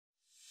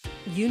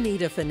You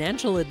need a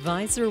financial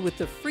advisor with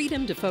the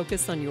freedom to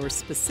focus on your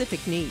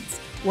specific needs.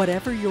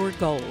 Whatever your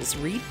goals,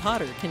 Reed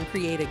Potter can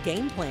create a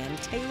game plan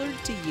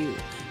tailored to you.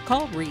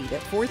 Call Reed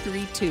at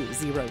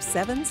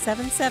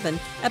 432-0777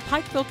 at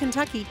Pikeville,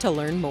 Kentucky to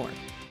learn more.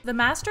 The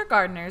Master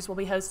Gardeners will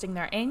be hosting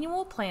their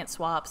annual plant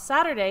swap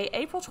Saturday,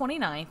 April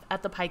 29th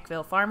at the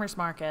Pikeville Farmers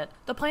Market.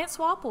 The plant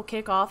swap will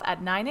kick off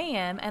at 9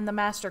 a.m. and the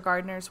Master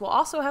Gardeners will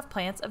also have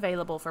plants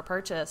available for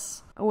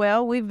purchase.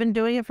 Well, we've been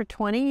doing it for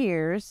 20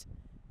 years,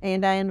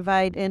 and I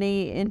invite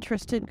any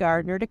interested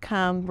gardener to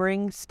come,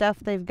 bring stuff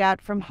they've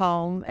got from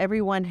home.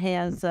 Everyone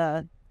has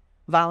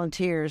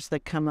volunteers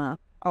that come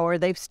up, or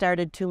they've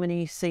started too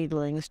many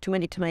seedlings, too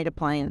many tomato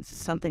plants,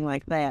 something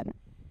like that.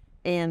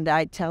 And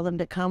I tell them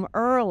to come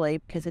early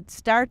because it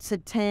starts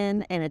at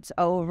 10 and it's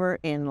over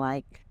in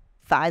like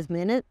 5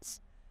 minutes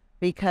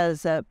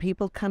because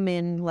people come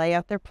in, lay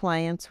out their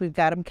plants. We've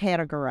got them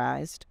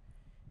categorized.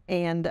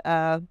 And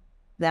then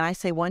I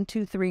say 1,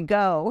 2, 3,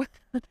 go.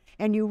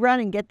 And you run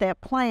and get that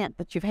plant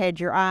that you've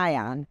had your eye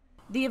on.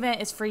 The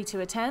event is free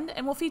to attend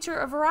and will feature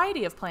a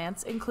variety of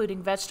plants,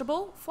 including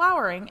vegetable,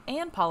 flowering,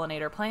 and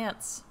pollinator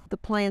plants. The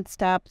plant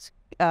stops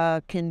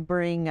can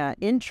bring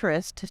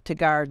interest to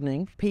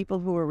gardening. People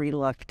who are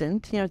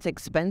reluctant, it's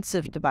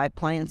expensive to buy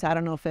plants. I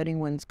don't know if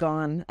anyone's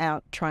gone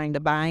out trying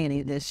to buy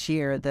any this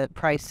year. The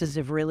prices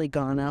have really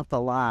gone up a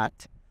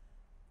lot.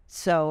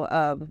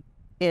 So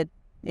it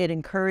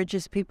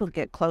encourages people to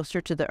get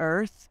closer to the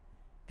earth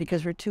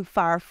because we're too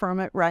far from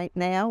it right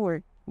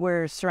now.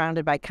 We're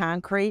surrounded by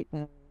concrete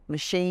and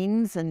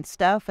machines and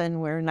stuff,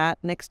 and we're not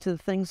next to the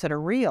things that are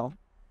real.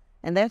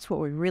 And that's what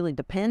we really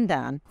depend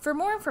on. For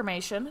more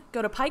information,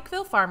 go to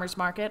Pikeville Farmers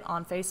Market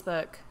on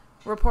Facebook.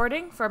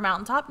 Reporting for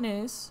Mountaintop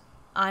News,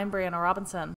 I'm Brianna Robinson.